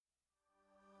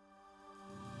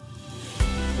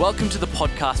Welcome to the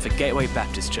podcast for Gateway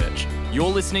Baptist Church.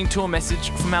 You're listening to a message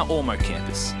from our Ormo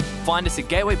campus. Find us at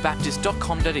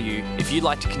gatewaybaptist.com.au if you'd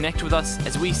like to connect with us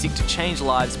as we seek to change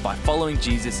lives by following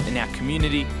Jesus in our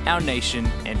community, our nation,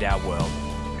 and our world.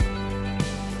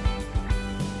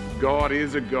 God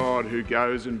is a God who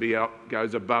goes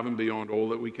above and beyond all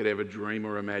that we could ever dream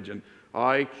or imagine.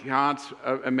 I can't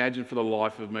imagine for the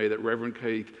life of me that Reverend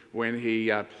Keith, when he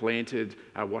planted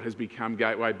what has become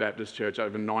Gateway Baptist Church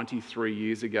over 93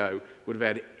 years ago, would have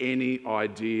had any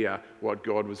idea what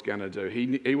God was going to do.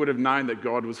 He would have known that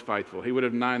God was faithful. He would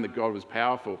have known that God was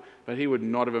powerful, but he would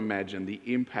not have imagined the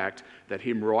impact that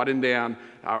him riding down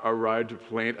a road to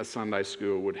plant a Sunday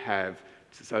school would have.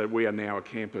 So that we are now a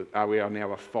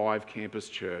 5-campus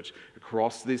church.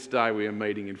 Across this day, we are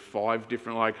meeting in 5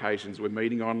 different locations. We're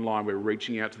meeting online. We're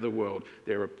reaching out to the world.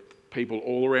 There are people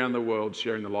all around the world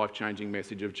sharing the life-changing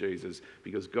message of Jesus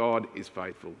because God is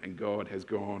faithful and God has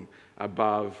gone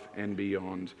above and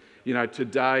beyond. You know,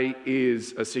 today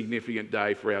is a significant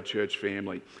day for our church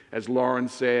family. As Lauren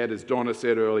said, as Donna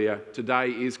said earlier, today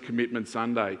is Commitment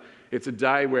Sunday. It's a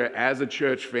day where, as a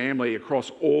church family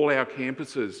across all our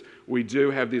campuses, we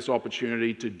do have this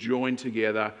opportunity to join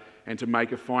together and to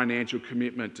make a financial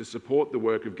commitment to support the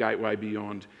work of Gateway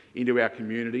Beyond into our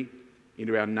community,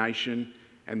 into our nation,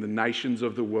 and the nations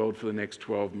of the world for the next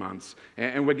 12 months.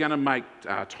 And we're going to make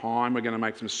time, we're going to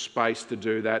make some space to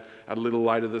do that a little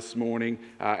later this morning.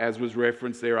 As was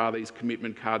referenced, there are these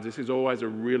commitment cards. This is always a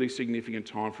really significant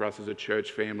time for us as a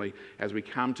church family as we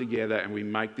come together and we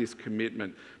make this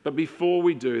commitment. But before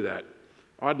we do that,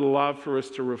 I'd love for us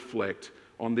to reflect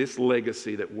on this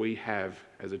legacy that we have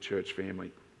as a church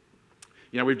family.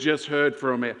 You know, we've just heard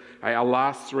from our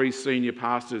last 3 senior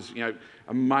pastors, you know,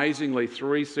 amazingly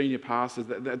 3 senior pastors.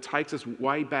 That takes us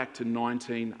way back to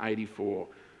 1984.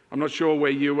 I'm not sure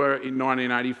where you were in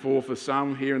 1984. For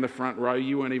some here in the front row,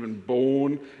 you weren't even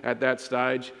born at that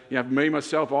stage. You know, me,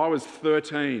 myself, I was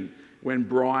 13 when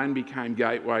Brian became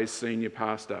Gateway's senior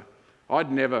pastor. I'd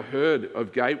never heard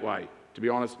of Gateway. To be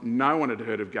honest, no one had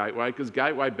heard of Gateway because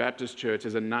Gateway Baptist Church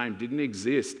as a name didn't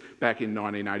exist back in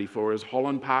 1984. It was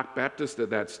Holland Park Baptist at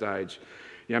that stage.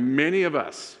 You know, many of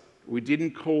us, we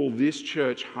didn't call this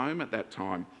church home at that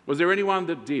time. Was there anyone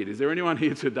that did? Is there anyone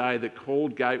here today that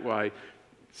called Gateway?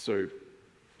 Sue,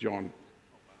 John,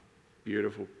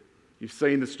 beautiful. You've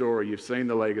seen the story, you've seen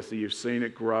the legacy, you've seen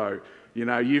it grow. You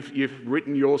know, you've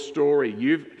written your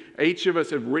story. Each of us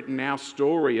have written our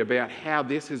story about how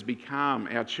this has become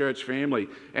our church family.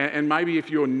 And maybe if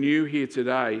you're new here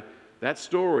today, that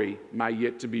story may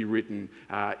yet to be written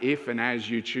if and as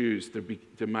you choose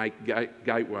to make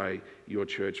Gateway your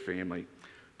church family.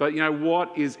 But you know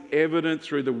what is evident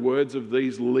through the words of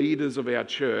these leaders of our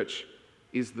church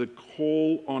is the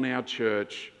call on our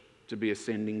church to be a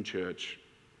sending church,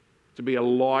 to be a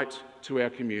light to our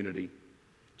community,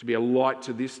 to be a light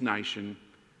to this nation,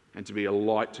 and to be a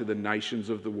light to the nations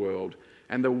of the world.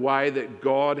 And the way that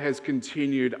God has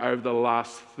continued over the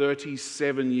last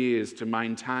 37 years to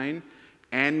maintain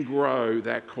and grow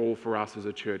that call for us as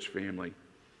a church family.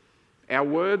 Our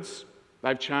words,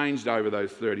 they've changed over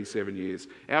those 37 years.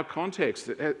 Our context,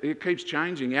 it keeps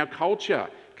changing. Our culture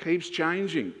keeps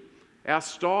changing. Our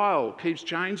style keeps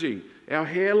changing. Our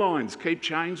hairlines keep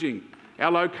changing.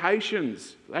 Our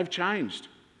locations, they've changed.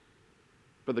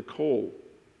 But the call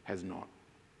has not.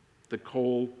 The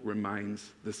call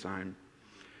remains the same.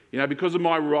 You know, because of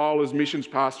my role as missions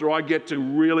pastor, I get to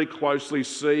really closely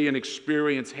see and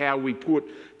experience how we put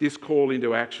this call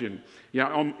into action. You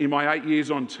know, in my 8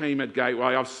 years on team at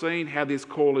Gateway, I've seen how this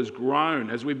call has grown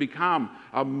as we become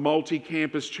a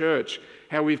multi-campus church,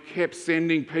 how we've kept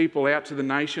sending people out to the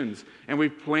nations, and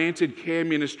we've planted care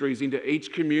ministries into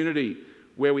each community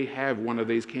where we have one of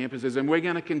these campuses, and we're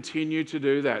going to continue to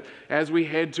do that. As we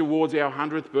head towards our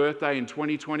 100th birthday in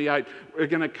 2028, we're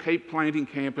going to keep planting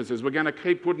campuses. We're going to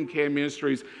keep putting care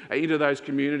ministries into those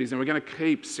communities, and we're going to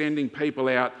keep sending people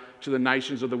out to the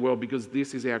nations of the world because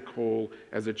this is our call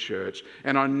as a church.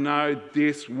 And I know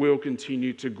this will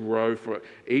continue to grow for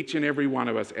each and every one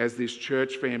of us as this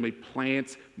church family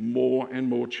plants more and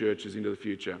more churches into the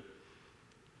future.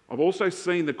 I've also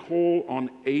seen the call on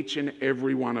each and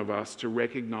every one of us to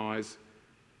recognise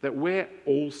that we're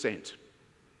all sent.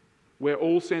 We're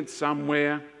all sent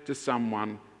somewhere to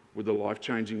someone with the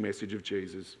life-changing message of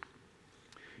Jesus.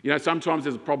 You know, sometimes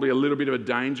there's probably a little bit of a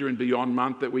danger in Beyond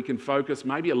Month that we can focus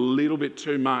maybe a little bit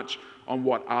too much on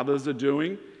what others are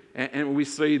doing, and we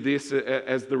see this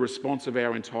as the response of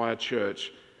our entire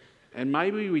church. And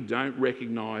maybe we don't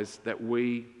recognise that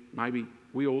we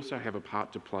also have a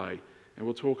part to play. And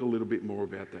we'll talk a little bit more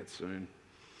about that soon.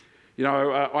 You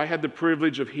know, I had the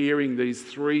privilege of hearing these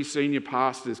 3 senior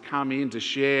pastors come in to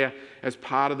share as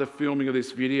part of the filming of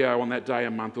this video on that day a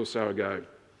month or so ago.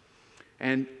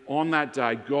 And on that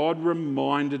day, God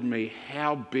reminded me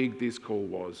how big this call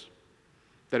was.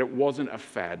 That it wasn't a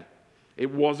fad.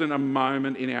 It wasn't a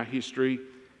moment in our history.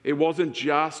 It wasn't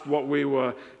just what we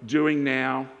were doing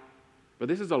now. But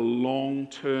this is a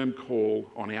long-term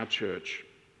call on our church.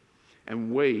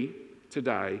 And we,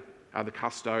 today, are the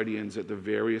custodians at the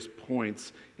various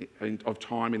points of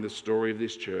time in the story of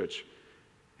this church.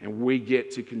 And we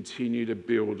get to continue to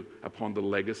build upon the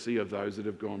legacy of those that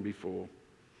have gone before.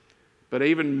 But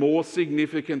even more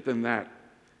significant than that,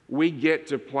 we get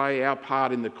to play our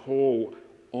part in the call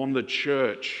on the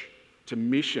church to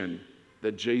mission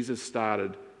that Jesus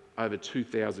started over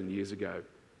 2,000 years ago.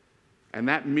 And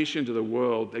that mission to the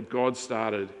world that God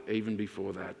started even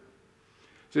before that.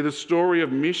 See, the story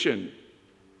of mission,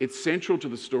 it's central to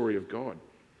the story of God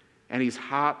and his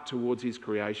heart towards his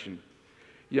creation.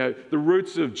 You know, the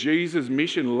roots of Jesus'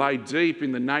 mission lay deep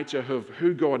in the nature of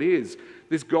who God is.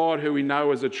 This God who we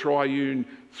know as a triune,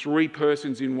 3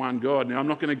 persons in one God. Now, I'm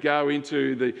not going to go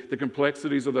into the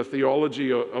complexities of the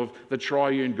theology of the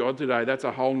triune God today. That's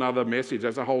a whole nother message.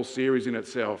 That's a whole series in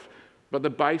itself. But the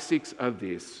basics are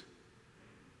this.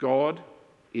 God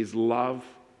is love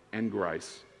and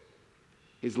grace.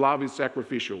 His love is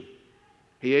sacrificial.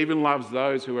 He even loves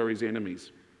those who are his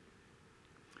enemies.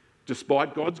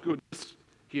 Despite God's goodness,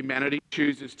 humanity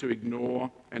chooses to ignore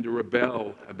and to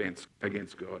rebel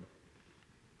against God.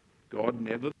 God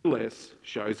nevertheless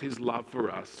shows his love for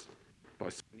us by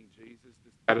sending Jesus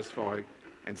to satisfy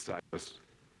and save us.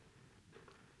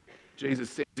 Jesus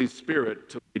sends his Spirit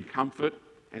to lead, comfort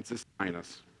and sustain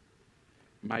us,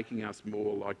 making us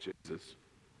more like Jesus.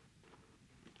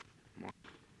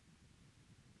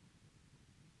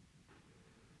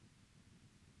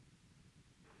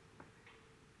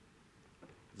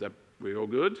 We all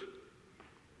good?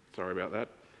 Sorry about that.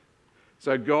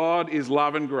 So God is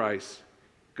love and grace.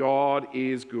 God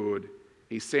is good.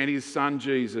 He sent his son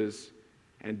Jesus,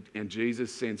 and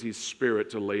Jesus sends his Spirit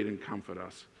to lead and comfort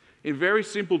us. In very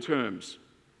simple terms,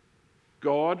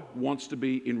 God wants to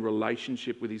be in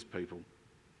relationship with his people.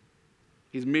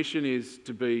 His mission is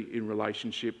to be in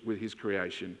relationship with his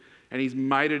creation. And he's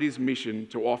made it his mission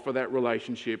to offer that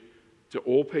relationship to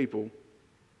all people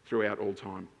throughout all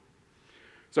time.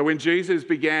 So when Jesus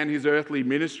began his earthly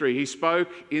ministry, he spoke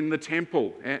in the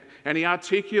temple and he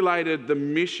articulated the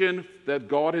mission that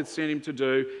God had sent him to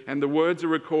do. And the words are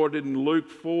recorded in Luke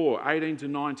 4, 18 to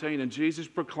 19. And Jesus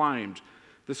proclaimed,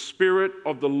 "The Spirit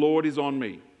of the Lord is on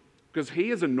me, because he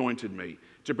has anointed me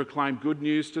to proclaim good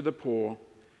news to the poor.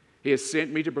 He has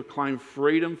sent me to proclaim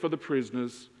freedom for the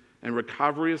prisoners and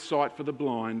recovery of sight for the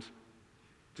blind,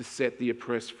 to set the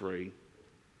oppressed free,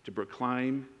 to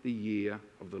proclaim the year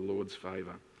of the Lord's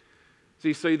favour." So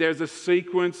you see, there's a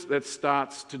sequence that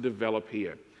starts to develop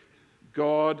here.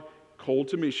 God, called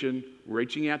to mission,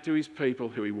 reaching out to his people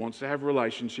who he wants to have a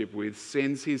relationship with,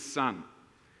 sends his son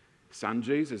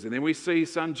Jesus. And then we see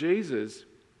son Jesus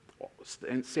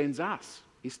and sends us.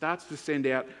 He starts to send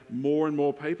out more and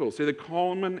more people. See, the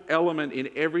common element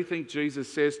in everything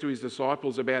Jesus says to his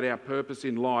disciples about our purpose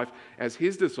in life as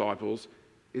his disciples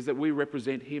is that we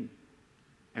represent him.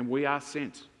 And we are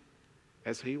sent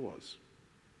as he was.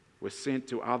 We're sent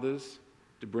to others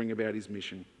to bring about his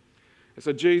mission. And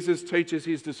so Jesus teaches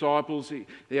his disciples.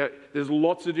 There's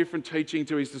lots of different teaching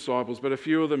to his disciples, but a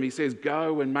few of them he says,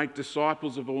 "Go and make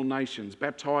disciples of all nations,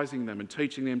 baptizing them and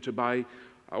teaching them to obey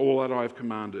all that I have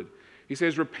commanded." He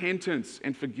says, "Repentance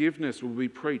and forgiveness will be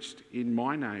preached in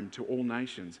my name to all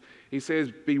nations." He says,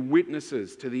 "Be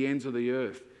witnesses to the ends of the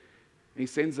earth." He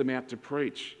sends them out to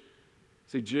preach.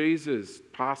 See, Jesus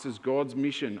passes God's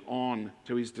mission on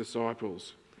to his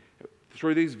disciples.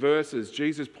 Through these verses,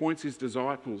 Jesus points his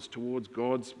disciples towards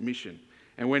God's mission.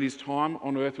 And when his time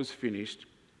on earth was finished,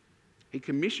 he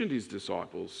commissioned his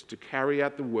disciples to carry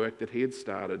out the work that he had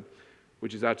started,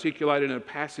 which is articulated in a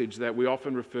passage that we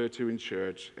often refer to in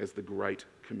church as the Great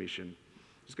Commission.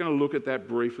 I'm just going to look at that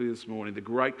briefly this morning. The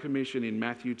Great Commission in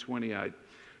Matthew 28.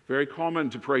 Very common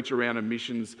to preach around a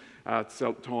missions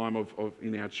time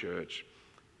in our church.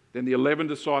 Then the 11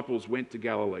 disciples went to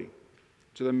Galilee,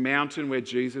 to the mountain where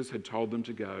Jesus had told them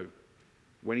to go.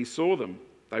 When he saw them,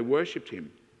 they worshipped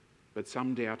him, but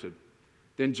some doubted.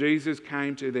 Then Jesus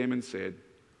came to them and said,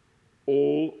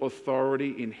 "All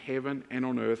authority in heaven and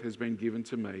on earth has been given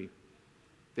to me.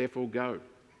 Therefore go.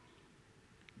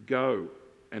 Go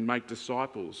and make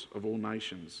disciples of all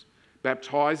nations,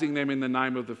 baptizing them in the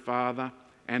name of the Father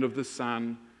and of the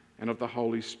Son and of the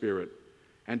Holy Spirit,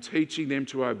 and teaching them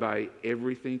to obey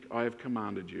everything I have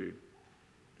commanded you.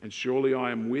 and surely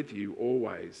I am with you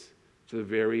always to the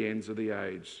very ends of the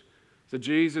age. So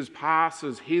Jesus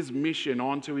passes his mission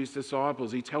on to his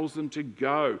disciples. He tells them to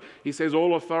go. He says,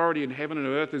 all authority in heaven and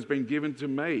earth has been given to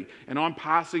me, and I'm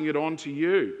passing it on to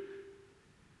you.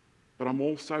 But I'm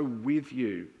also with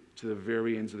you to the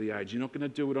very ends of the age. You're not going to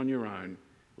do it on your own.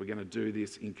 We're going to do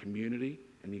this in community,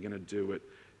 and you're going to do it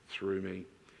through me.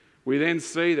 We then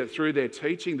see that through their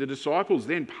teaching, the disciples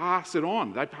then pass it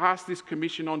on. They pass this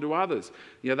commission on to others.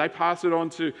 They pass it on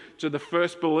to the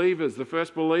first believers. The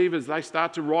first believers, they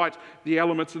start to write the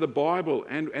elements of the Bible.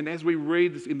 And as we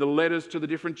read this in the letters to the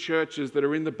different churches that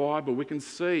are in the Bible, we can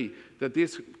see that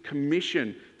this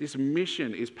commission, this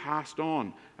mission is passed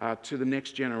on to the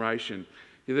next generation.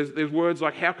 There's words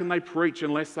like, how can they preach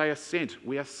unless they are sent?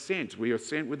 We are sent. We are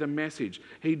sent with a message.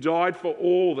 He died for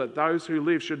all, that those who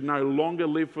live should no longer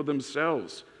live for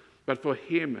themselves, but for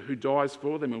him who dies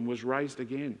for them and was raised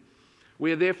again.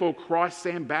 We are therefore Christ's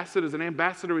ambassadors. An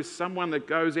ambassador is someone that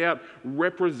goes out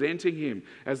representing him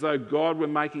as though God were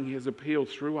making his appeal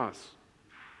through us.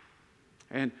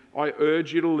 And I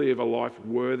urge you to live a life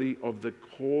worthy of the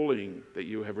calling that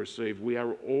you have received. We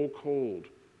are all called.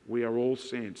 We are all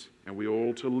sent, and we are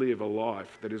all to live a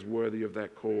life that is worthy of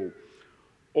that call.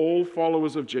 All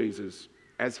followers of Jesus,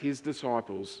 as his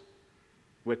disciples,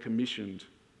 were commissioned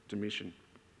to mission.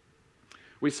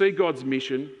 We see God's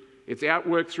mission. It's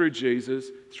outworked through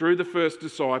Jesus, through the first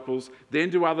disciples,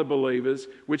 then to other believers,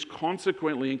 which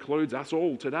consequently includes us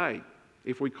all today,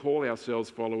 if we call ourselves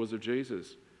followers of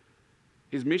Jesus.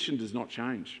 His mission does not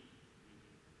change.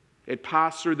 It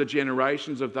passed through the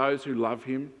generations of those who love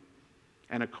him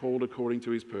and are called according to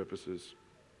his purposes.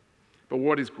 But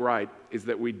what is great is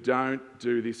that we don't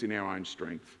do this in our own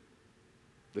strength.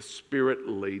 The Spirit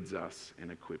leads us and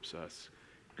equips us.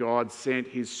 God sent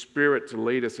his Spirit to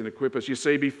lead us and equip us. You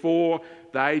see, before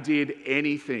they did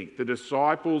anything, the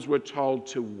disciples were told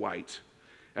to wait,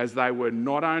 as they were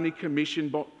not only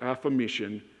commissioned for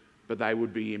mission, but they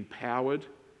would be empowered,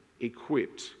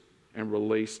 equipped, and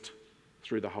released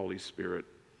through the Holy Spirit.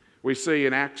 We see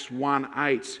in Acts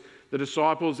 1:8, the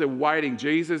disciples are waiting.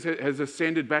 Jesus has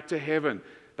ascended back to heaven.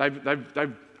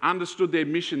 They've understood their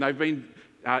mission. They've been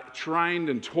trained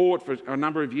and taught for a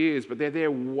number of years, but they're there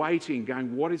waiting,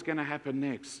 going, what is going to happen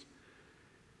next?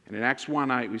 And in Acts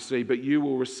 1:8 we see, but you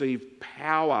will receive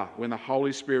power when the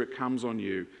Holy Spirit comes on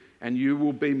you, and you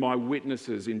will be my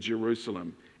witnesses in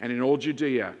Jerusalem and in all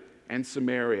Judea and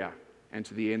Samaria and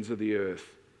to the ends of the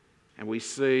earth. And we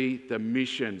see the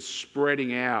mission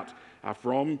spreading out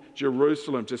from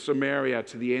Jerusalem to Samaria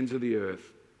to the ends of the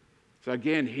earth. So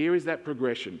again, here is that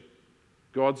progression.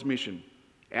 God's mission,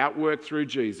 outworked through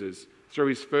Jesus, through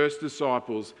his first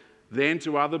disciples, then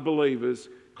to other believers,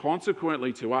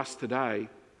 consequently to us today,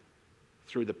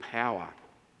 through the power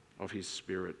of his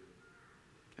Spirit.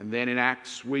 And then in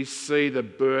Acts, we see the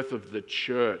birth of the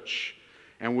church.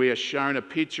 And we are shown a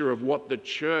picture of what the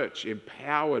church,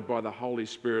 empowered by the Holy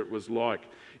Spirit, was like.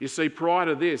 You see, prior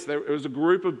to this, there was a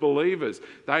group of believers.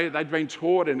 They'd been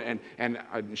taught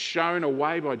and shown a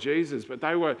way by Jesus, but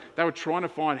they were trying to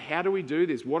find, how do we do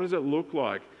this? What does it look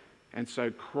like? And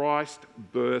so Christ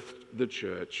birthed the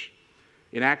church.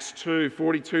 In Acts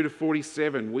 2:42 to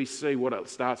 47, we see what it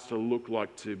starts to look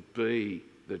like to be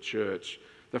the church.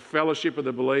 The fellowship of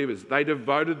the believers. They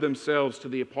devoted themselves to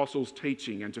the apostles'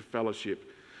 teaching and to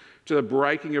fellowship, to the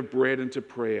breaking of bread and to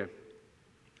prayer.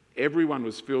 Everyone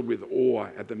was filled with awe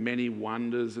at the many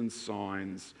wonders and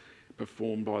signs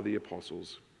performed by the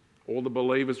apostles. All the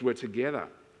believers were together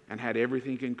and had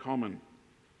everything in common.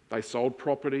 They sold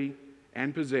property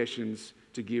and possessions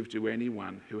to give to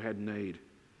anyone who had need.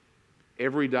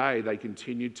 Every day they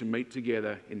continued to meet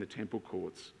together in the temple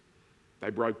courts. They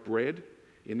broke bread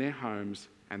in their homes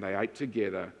and they ate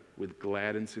together with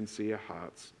glad and sincere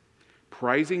hearts,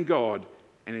 praising God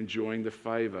and enjoying the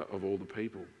favour of all the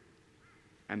people.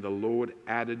 And the Lord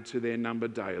added to their number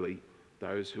daily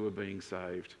those who were being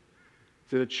saved.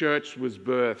 So the church was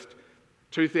birthed.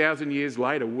 2,000 years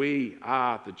later, we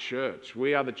are the church.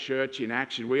 We are the church in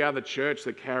action. We are the church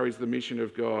that carries the mission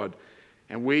of God.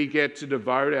 And we get to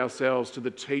devote ourselves to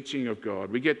the teaching of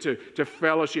God. We get to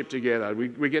fellowship together.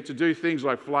 We get to do things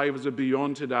like Flavours of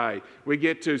Beyond today. We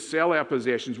get to sell our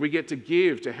possessions. We get to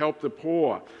give to help the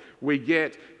poor. We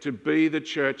get to be the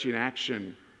church in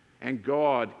action. And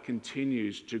God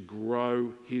continues to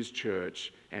grow his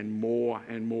church, and more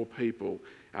people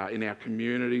in our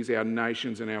communities, our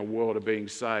nations and our world are being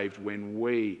saved when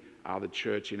we are the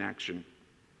church in action.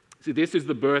 See, this is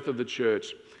the birth of the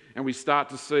church, and we start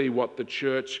to see what the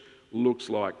church looks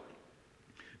like.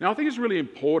 Now, I think it's really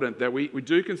important that we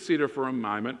do consider for a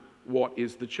moment, what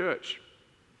is the church?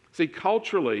 See,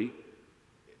 culturally,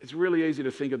 it's really easy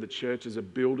to think of the church as a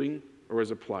building or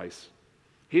as a place.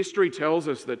 History tells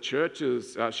us that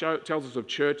tells us of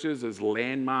churches as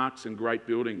landmarks and great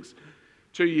buildings.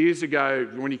 2 years ago,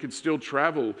 when you could still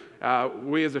travel,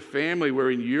 we as a family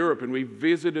were in Europe and we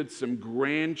visited some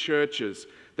grand churches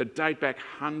that date back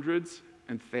hundreds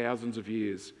and thousands of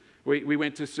years. We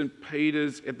went to St.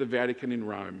 Peter's at the Vatican in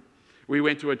Rome. We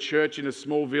went to a church in a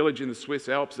small village in the Swiss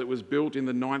Alps that was built in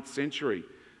the 9th century.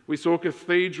 We saw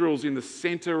cathedrals in the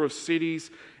centre of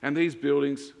cities, and these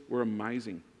buildings were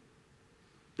amazing.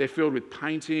 They're filled with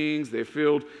paintings, they're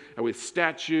filled with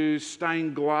statues,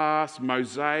 stained glass,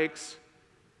 mosaics.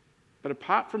 But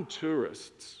apart from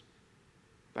tourists,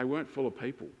 they weren't full of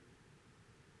people.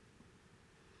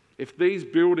 If these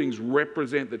buildings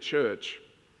represent the church,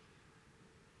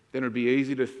 then it would be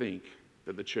easy to think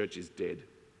that the church is dead.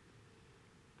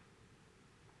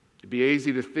 It'd be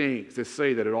easy to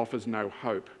see that it offers no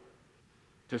hope,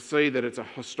 to see that it's a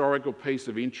historical piece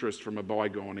of interest from a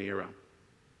bygone era.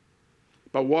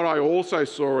 But what I also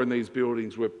saw in these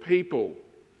buildings were people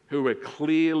who were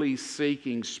clearly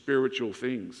seeking spiritual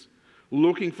things,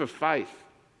 looking for faith.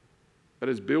 But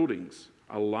as buildings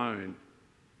alone,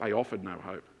 they offered no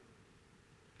hope.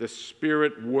 The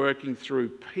Spirit working through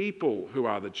people who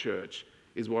are the church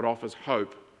is what offers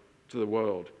hope to the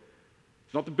world.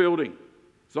 It's not the building,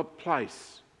 it's not the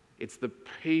place, it's the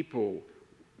people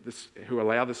who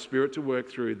allow the Spirit to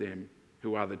work through them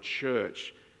who are the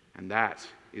church, and that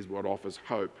is what offers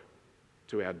hope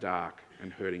to our dark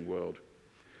and hurting world.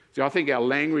 See, I think our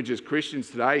language as Christians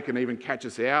today can even catch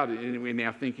us out in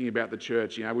our thinking about the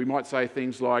church. You know, we might say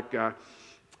things like,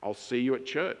 I'll see you at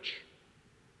church.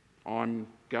 I'm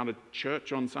going to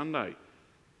church on Sunday.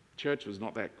 Church was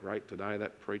not that great today.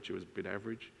 That preacher was a bit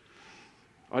average.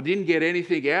 I didn't get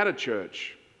anything out of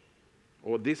church.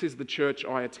 Or this is the church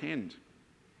I attend.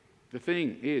 The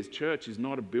thing is, church is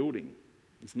not a building.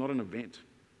 It's not an event.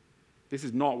 This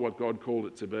is not what God called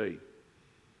it to be.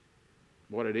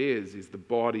 What it is the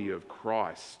body of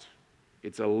Christ.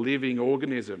 It's a living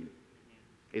organism.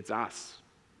 It's us.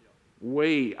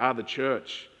 We are the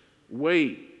church.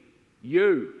 We,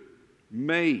 you,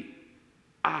 me,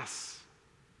 us.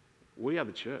 We are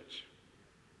the church.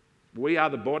 We are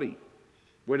the body.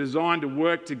 We're designed to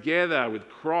work together with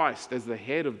Christ as the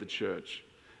head of the church,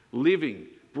 living,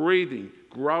 breathing,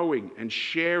 growing, and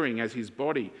sharing as his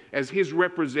body, as his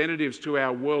representatives to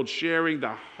our world, sharing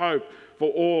the hope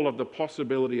for all of the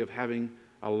possibility of having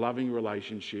a loving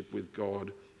relationship with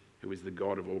God, who is the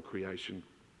God of all creation.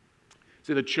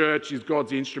 See, the church is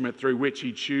God's instrument through which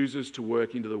he chooses to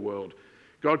work into the world.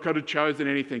 God could have chosen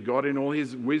anything. God, in all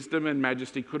his wisdom and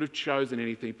majesty, could have chosen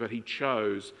anything, but he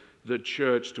chose the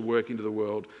church to work into the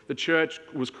world. The church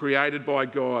was created by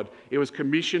God. It was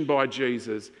commissioned by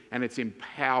Jesus, and it's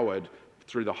empowered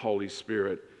through the Holy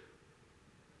Spirit.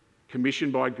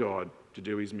 Commissioned by God to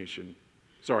do his mission.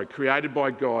 Created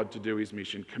by God to do his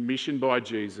mission. Commissioned by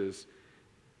Jesus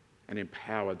and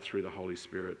empowered through the Holy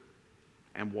Spirit.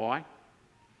 And why?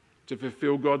 To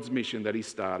fulfill God's mission that he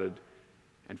started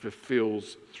and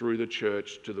fulfills through the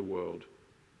church to the world.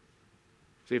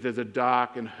 See, if there's a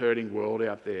dark and hurting world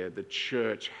out there, the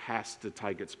church has to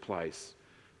take its place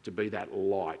to be that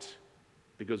light,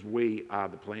 because we are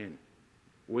the plan.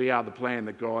 We are the plan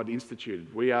that God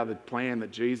instituted. We are the plan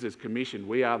that Jesus commissioned.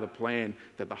 We are the plan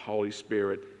that the Holy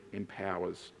Spirit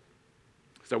empowers.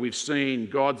 So we've seen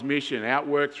God's mission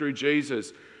outworked through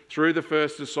Jesus, through the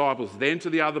first disciples, then to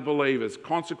the other believers,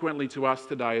 consequently to us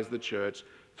today as the church,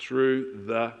 through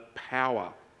the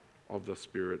power of the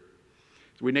Spirit.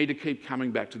 So we need to keep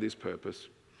coming back to this purpose.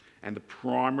 And the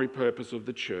primary purpose of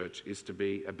the church is to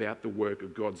be about the work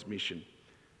of God's mission,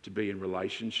 to be in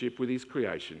relationship with his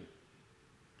creation.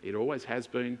 It always has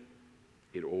been,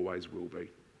 it always will be.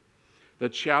 The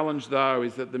challenge, though,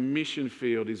 is that the mission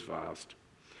field is vast.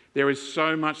 There is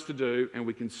so much to do, and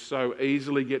we can so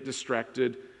easily get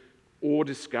distracted or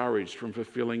discouraged from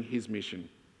fulfilling his mission.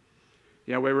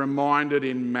 You know, we're reminded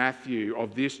in Matthew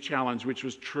of this challenge, which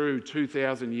was true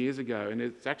 2,000 years ago, and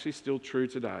it's actually still true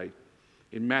today.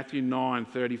 In Matthew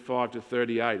 9:35 to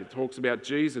 38, it talks about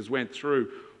Jesus went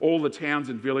through all the towns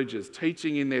and villages,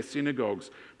 teaching in their synagogues,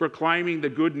 proclaiming the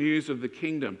good news of the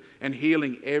kingdom and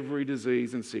healing every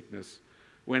disease and sickness.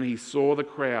 When he saw the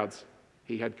crowds,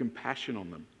 he had compassion on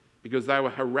them because they were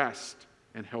harassed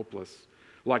and helpless,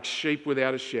 like sheep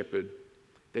without a shepherd.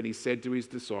 Then he said to his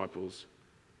disciples,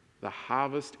 "The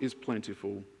harvest is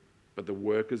plentiful, but the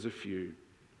workers are few.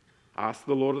 Ask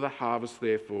the Lord of the harvest,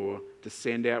 therefore, to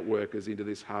send out workers into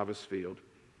this harvest field."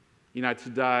 You know,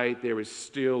 today there is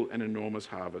still an enormous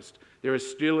harvest. There is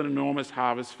still an enormous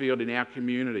harvest field in our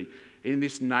community, in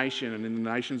this nation and in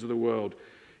the nations of the world.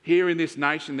 Here in this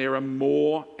nation, there are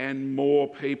more and more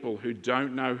people who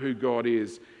don't know who God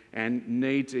is and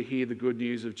need to hear the good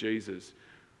news of Jesus.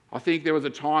 I think there was a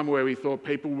time where we thought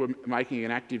people were making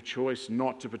an active choice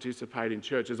not to participate in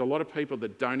church. There's a lot of people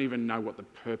that don't even know what the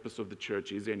purpose of the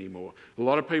church is anymore. A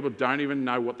lot of people don't even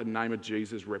know what the name of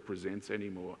Jesus represents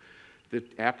anymore.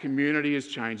 Our community is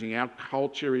changing. Our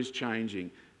culture is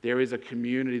changing. There is a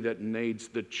community that needs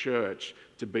the church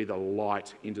to be the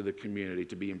light into the community,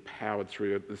 to be empowered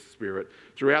through the Spirit.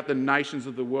 Throughout the nations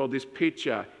of the world, this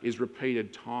picture is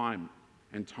repeated time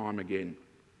and time again.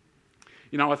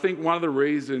 You know, I think one of the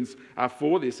reasons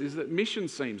for this is that mission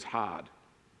seems hard.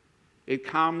 It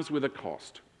comes with a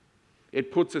cost.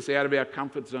 It puts us out of our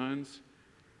comfort zones,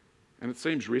 and it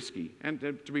seems risky. And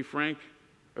to be frank,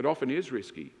 it often is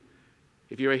risky.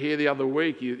 If you were here the other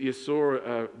week, you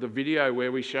saw the video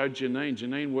where we showed Janine.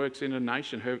 Janine works in a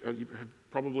nation.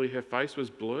 Probably her face was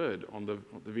blurred on the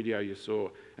video you saw.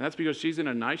 And that's because she's in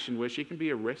a nation where she can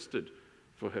be arrested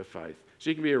for her faith.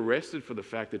 She can be arrested for the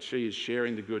fact that she is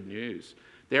sharing the good news.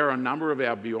 There are a number of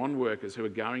our Beyond workers who are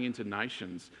going into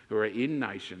nations, who are in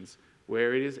nations,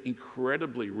 where it is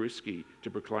incredibly risky to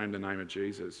proclaim the name of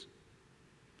Jesus.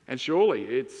 And surely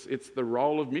it's the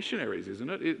role of missionaries, isn't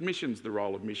it? Mission's the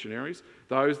role of missionaries,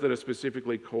 those that are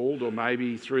specifically called, or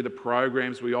maybe through the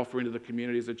programs we offer into the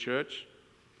community as a church.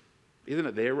 Isn't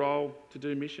it their role to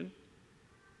do mission?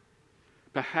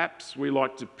 Perhaps we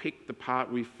like to pick the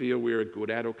part we feel we're good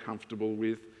at or comfortable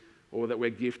with, or that we're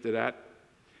gifted at.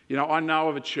 You know, I know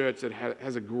of a church that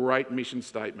has a great mission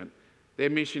statement. Their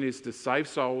mission is to save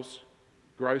souls,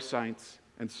 grow saints,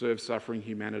 and serve suffering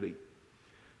humanity.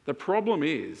 The problem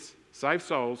is, save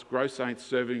souls, grow saints,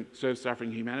 serve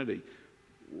suffering humanity.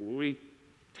 We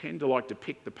tend to like to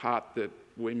pick the part that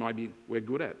we're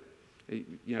good at.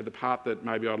 You know, the part that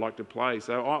maybe I'd like to play.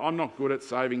 So I'm not good at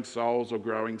saving souls or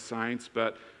growing saints,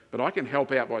 but I can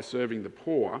help out by serving the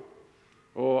poor.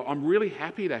 Or I'm really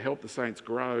happy to help the saints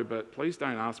grow, but please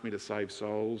don't ask me to save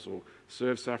souls or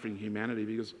serve suffering humanity,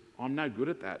 because I'm no good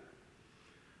at that.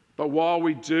 But while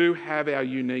we do have our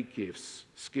unique gifts,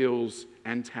 skills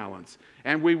and talents,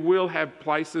 and we will have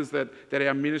places that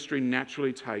our ministry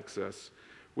naturally takes us,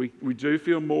 we do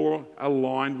feel more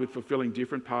aligned with fulfilling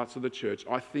different parts of the church.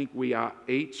 I think we are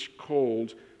each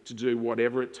called to do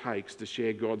whatever it takes to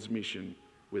share God's mission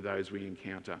with those we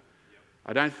encounter.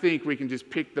 I don't think we can just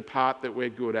pick the part that we're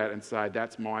good at and say,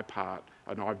 that's my part,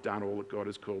 and I've done all that God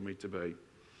has called me to be.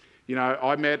 You know,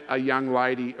 I met a young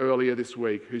lady earlier this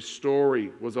week whose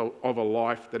story was of a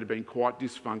life that had been quite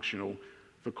dysfunctional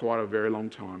for quite a very long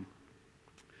time.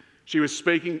 She was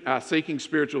seeking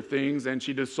spiritual things, and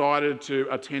she decided to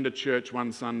attend a church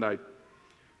one Sunday.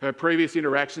 Her previous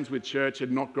interactions with church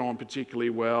had not gone particularly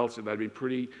well, so they'd been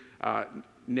pretty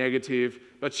negative,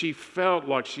 but she felt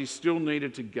like she still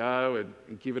needed to go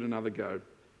and give it another go.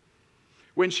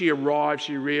 When she arrived,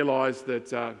 she realised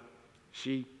that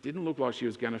she didn't look like she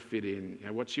was going to fit in. You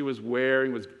know, what she was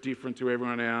wearing was different to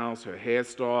everyone else. Her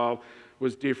hairstyle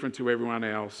was different to everyone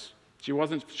else. She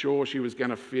wasn't sure she was going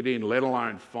to fit in, let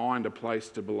alone find a place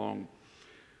to belong.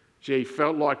 She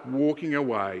felt like walking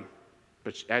away,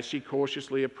 but as she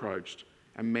cautiously approached,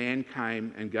 a man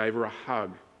came and gave her a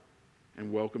hug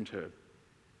and welcomed her.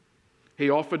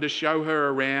 He offered to show her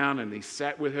around, and he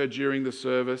sat with her during the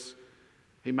service.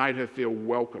 He made her feel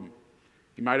welcome.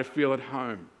 He made her feel at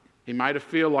home. He made her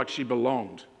feel like she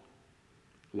belonged,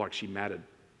 like she mattered.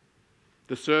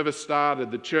 The service started,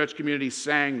 the church community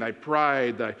sang, they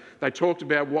prayed, they talked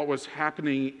about what was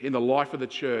happening in the life of the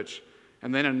church,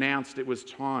 and then announced it was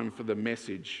time for the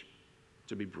message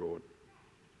to be brought.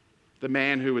 The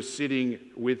man who was sitting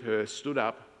with her stood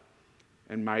up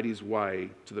and made his way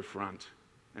to the front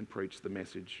and preached the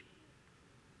message.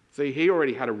 See, he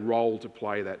already had a role to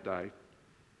play that day,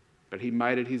 but he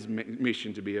made it his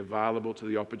mission to be available to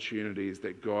the opportunities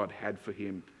that God had for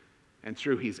him. And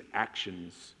through his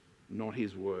actions, not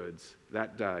his words,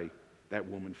 that day, that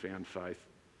woman found faith.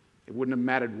 It wouldn't have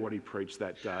mattered what he preached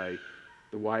that day,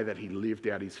 the way that he lived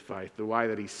out his faith, the way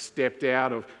that he stepped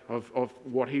out of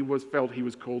what he felt he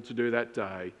was called to do that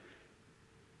day.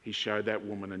 He showed that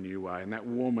woman a new way, and that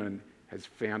woman has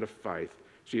found a faith.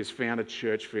 She has found a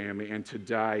church family, and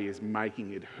today is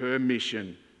making it her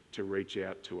mission to reach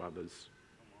out to others.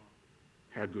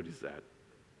 How good is that?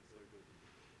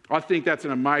 I think that's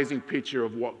an amazing picture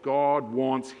of what God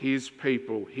wants his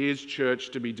people, his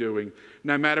church to be doing.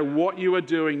 No matter what you are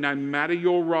doing, no matter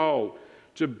your role,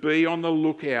 to be on the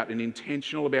lookout and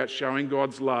intentional about showing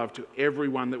God's love to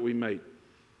everyone that we meet.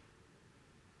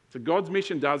 So God's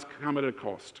mission does come at a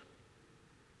cost.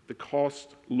 The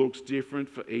cost looks different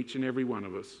for each and every one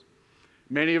of us.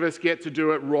 Many of us get to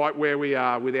do it right where we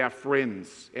are with our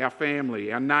friends, our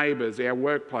family, our neighbours, our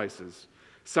workplaces.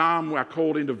 Some are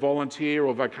called into volunteer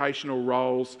or vocational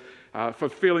roles,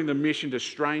 fulfilling the mission to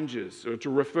strangers or to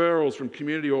referrals from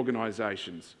community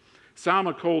organisations. Some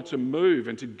are called to move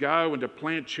and to go and to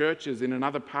plant churches in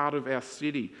another part of our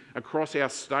city, across our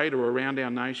state or around our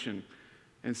nation.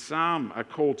 And some are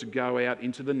called to go out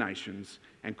into the nations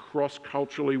and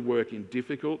cross-culturally work in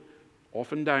difficult,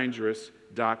 often dangerous,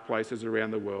 dark places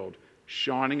around the world,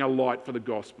 shining a light for the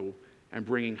gospel and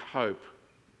bringing hope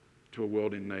to a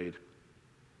world in need.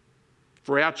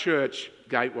 For our church,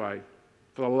 Gateway,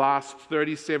 for the last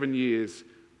 37 years,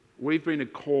 we've been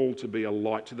called to be a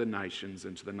light to the nations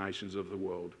and to the nations of the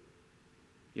world.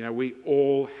 You know, we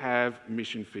all have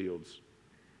mission fields.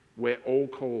 We're all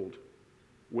called.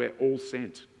 We're all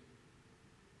sent.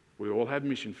 We all have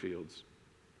mission fields.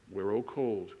 We're all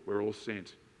called. We're all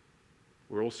sent.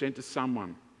 We're all sent to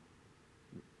someone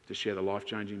to share the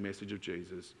life-changing message of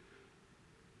Jesus.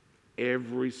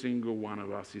 Every single one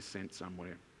of us is sent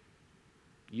somewhere.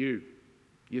 You're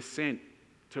sent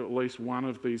to at least one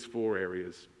of these 4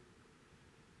 areas.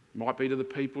 Might be to the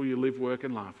people you live, work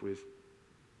and laugh with.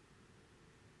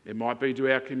 It might be to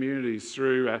our communities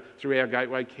through our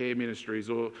Gateway Care Ministries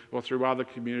or through other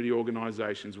community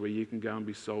organisations where you can go and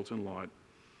be salt and light.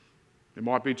 It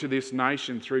might be to this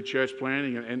nation through church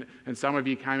planting, and some of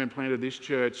you came and planted this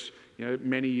church,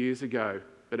 many years ago.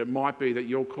 But it might be that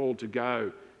you're called to go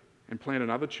and plant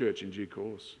another church in due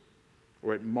course.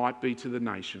 Or it might be to the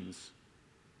nations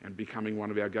and becoming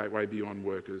one of our Gateway Beyond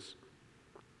workers.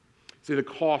 See, the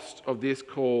cost of this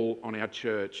call on our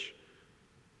church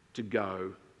to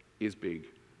go is big.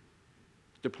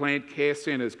 To plant care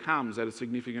centres comes at a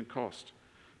significant cost.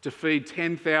 To feed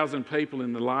 10,000 people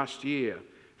in the last year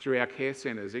through our care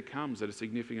centres, it comes at a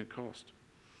significant cost.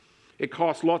 It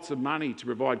costs lots of money to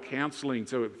provide counselling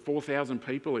to 4,000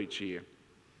 people each year.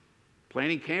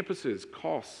 Planning campuses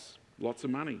costs lots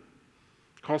of money.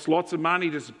 It costs lots of money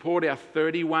to support our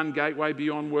 31 Gateway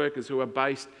Beyond workers who are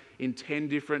based in 10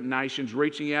 different nations,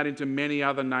 reaching out into many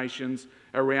other nations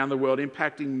around the world,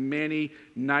 impacting many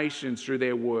nations through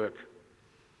their work.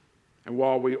 And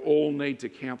while we all need to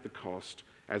count the cost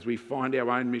as we find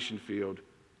our own mission field,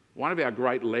 one of our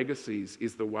great legacies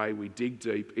is the way we dig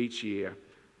deep each year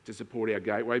to support our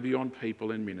Gateway Beyond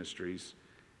people and ministries,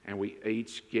 and we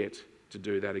each get to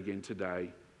do that again today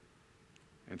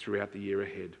and throughout the year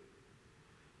ahead.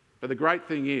 But the great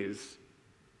thing is,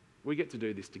 we get to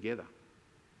do this together.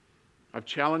 I've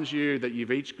challenged you that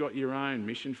you've each got your own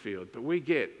mission field, but we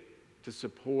get to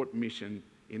support mission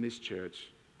in this church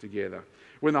together.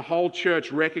 When the whole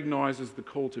church recognises the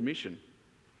call to mission,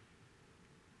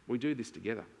 we do this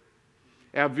together.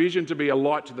 Our vision to be a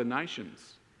light to the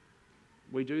nations,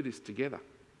 we do this together.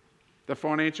 The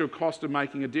financial cost of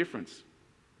making a difference,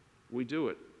 we do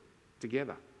it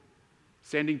together.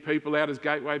 Sending people out as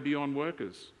Gateway Beyond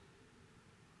workers,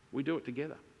 we do it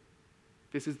together.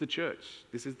 This is the church.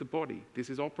 This is the body. This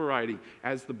is operating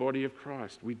as the body of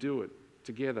Christ. We do it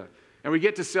together. And we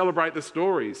get to celebrate the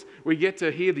stories. We get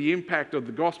to hear the impact of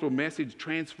the gospel message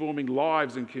transforming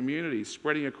lives and communities,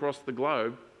 spreading across the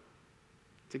globe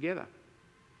together.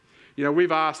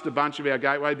 We've asked a bunch of our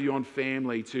Gateway Beyond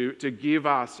family to give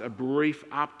us a brief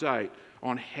update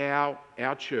on how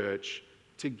our church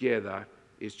together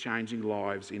is changing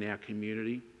lives in our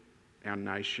community, our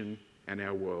nation, and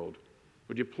our world.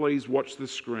 Would you please watch the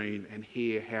screen and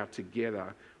hear how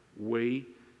together we,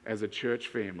 as a church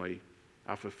family,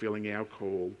 are fulfilling our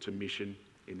call to mission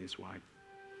in this way.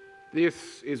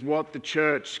 This is what the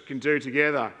church can do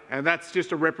together, and that's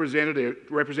just a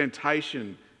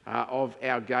representation of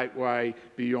our Gateway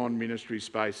Beyond ministry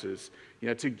spaces.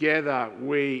 Together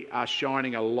we are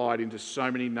shining a light into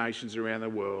so many nations around the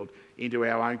world, into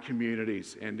our own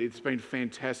communities, and it's been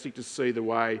fantastic to see the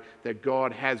way that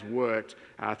God has worked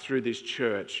through this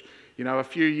church. A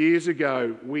few years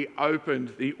ago we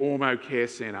opened the Ormeau Care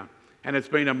Centre, and it's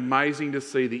been amazing to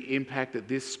see the impact that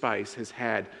this space has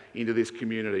had into this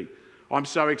community. I'm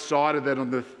so excited that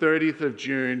on the 30th of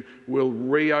June, we'll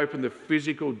reopen the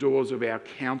physical doors of our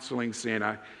counselling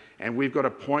centre, and we've got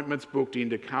appointments booked in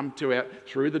to come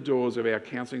through the doors of our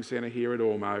counselling centre here at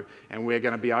Ormeau, and we're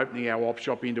going to be opening our op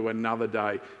shop into another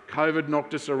day. COVID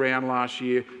knocked us around last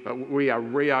year, but we are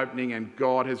reopening, and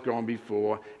God has gone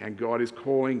before, and God is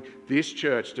calling this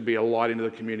church to be a light into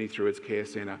the community through its care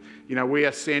centre. We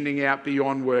are sending out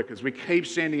Beyond workers. We keep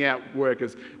sending out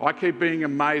workers. I keep being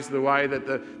amazed at the way that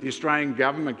the Australian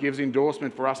government gives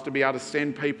endorsement for us to be able to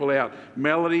send people out.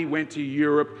 Melody went to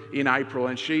Europe in April,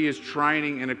 and she is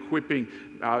training and equipping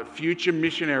future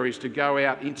missionaries to go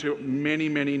out into many,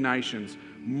 many nations.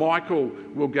 Michael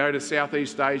will go to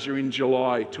Southeast Asia in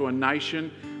July to a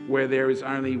nation where there is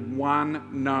only one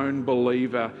known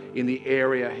believer in the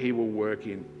area he will work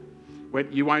in.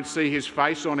 You won't see his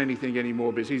face on anything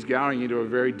anymore because he's going into a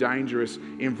very dangerous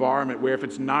environment where if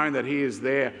it's known that he is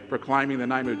there proclaiming the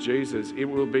name of Jesus, it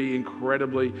will be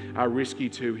incredibly risky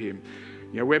to him.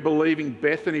 We're believing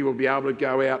Bethany will be able to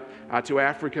go out to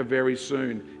Africa very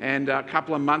soon. And a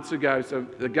couple of months ago, so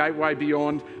the Gateway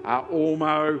Beyond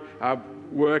Ormo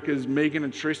workers, Megan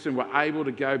and Tristan, were able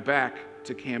to go back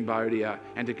to Cambodia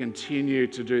and to continue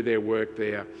to do their work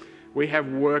there. We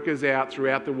have workers out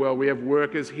throughout the world. We have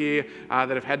workers here that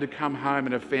have had to come home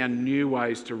and have found new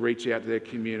ways to reach out to their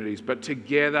communities. But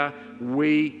together,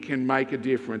 we can make a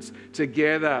difference.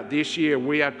 Together, this year,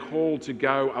 we are called to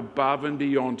go above and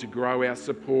beyond to grow our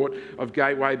support of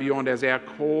Gateway Beyond as our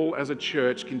call as a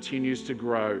church continues to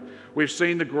grow. We've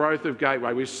seen the growth of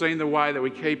Gateway. We've seen the way that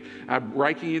we keep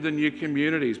breaking into new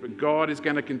communities. But God is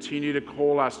going to continue to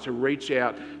call us to reach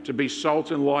out, to be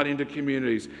salt and light into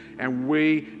communities. And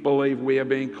we believe we are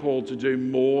being called to do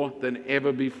more than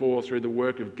ever before through the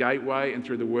work of Gateway and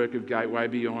through the work of Gateway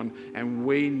Beyond. And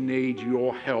we need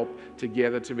your help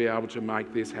together to be able to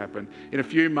make this happen. In a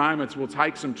few moments, we'll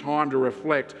take some time to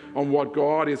reflect on what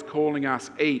God is calling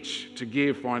us each to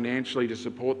give financially to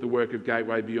support the work of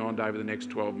Gateway Beyond over the next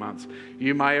 12 months.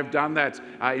 You may have done that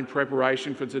in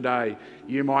preparation for today.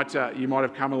 You might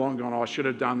have come along and gone, I should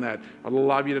have done that. I'd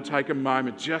love you to take a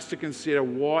moment just to consider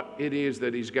what it is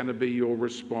that is going to be your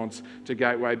response to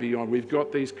Gateway Beyond. We've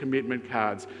got these commitment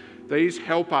cards. These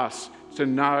help us to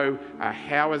know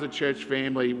how as a church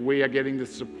family we are getting the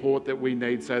support that we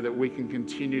need so that we can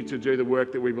continue to do the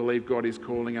work that we believe God is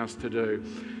calling us to do.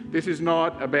 This is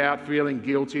not about feeling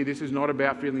guilty. This is not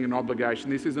about feeling an obligation.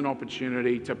 This is an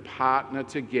opportunity to partner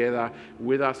together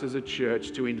with us as a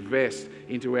church to invest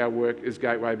into our work as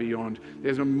Gateway Beyond.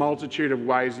 There's a multitude of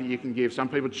ways that you can give. Some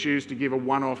people choose to give a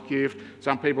one-off gift.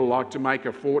 Some people like to make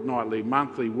a fortnightly,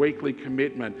 monthly, weekly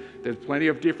commitment. There's plenty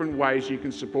of different ways you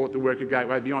can support the work of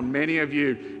Gateway Beyond. Many of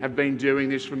you have been doing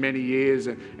this for many years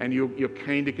and you're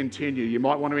keen to continue. You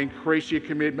might want to increase your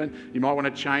commitment. You might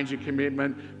want to change your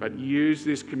commitment, but use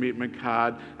this commitment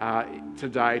card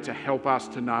today to help us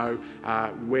to know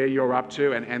where you're up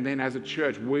to. And then as a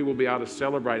church, we will be able to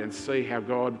celebrate and see how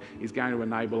God is going to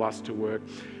enable us to work.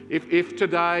 If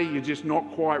today you're just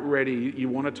not quite ready, you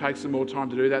want to take some more time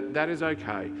to do that, that is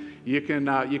okay. You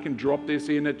can drop this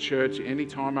in at church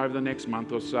anytime over the next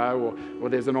month or so, or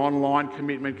there's an online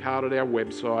commitment card at our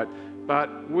website.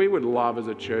 But we would love as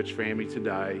a church family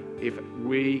today if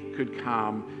we could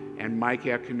come and make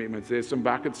our commitments. There's some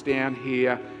buckets down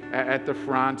here at the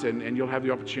front, and you'll have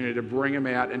the opportunity to bring them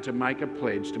out and to make a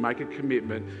pledge, to make a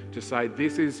commitment, to say,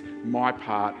 this is my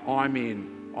part, I'm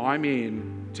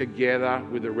in together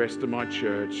with the rest of my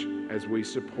church as we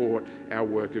support our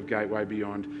work of Gateway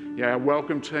Beyond. Our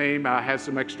welcome team has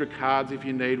some extra cards if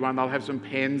you need one. They'll have some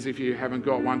pens if you haven't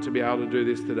got one to be able to do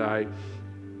this today.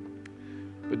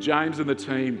 But James and the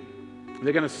team,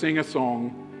 they're going to sing a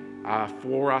song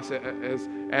for us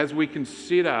as we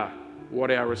consider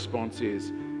what our response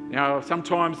is. Now,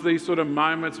 sometimes these sort of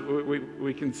moments,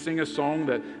 we can sing a song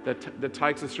that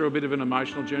takes us through a bit of an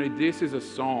emotional journey. This is a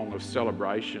song of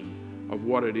celebration of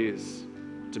what it is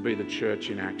to be the church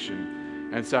in action.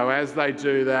 And so as they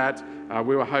do that,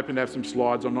 we were hoping to have some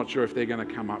slides. I'm not sure if they're going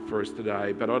to come up for us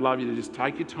today, but I'd love you to just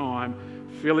take your time,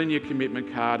 fill in your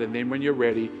commitment card, and then when you're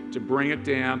ready, to bring it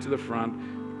down to the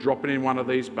front, drop it in one of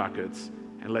these buckets,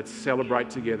 and let's celebrate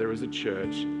together as a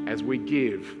church as we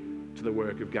give to the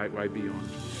work of Gateway Beyond.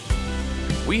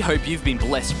 We hope you've been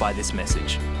blessed by this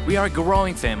message. We are a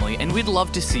growing family and we'd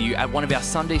love to see you at one of our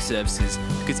Sunday services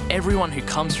because everyone who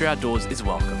comes through our doors is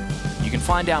welcome. You can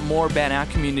find out more about our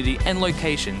community and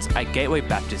locations at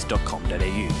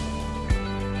gatewaybaptist.com.au.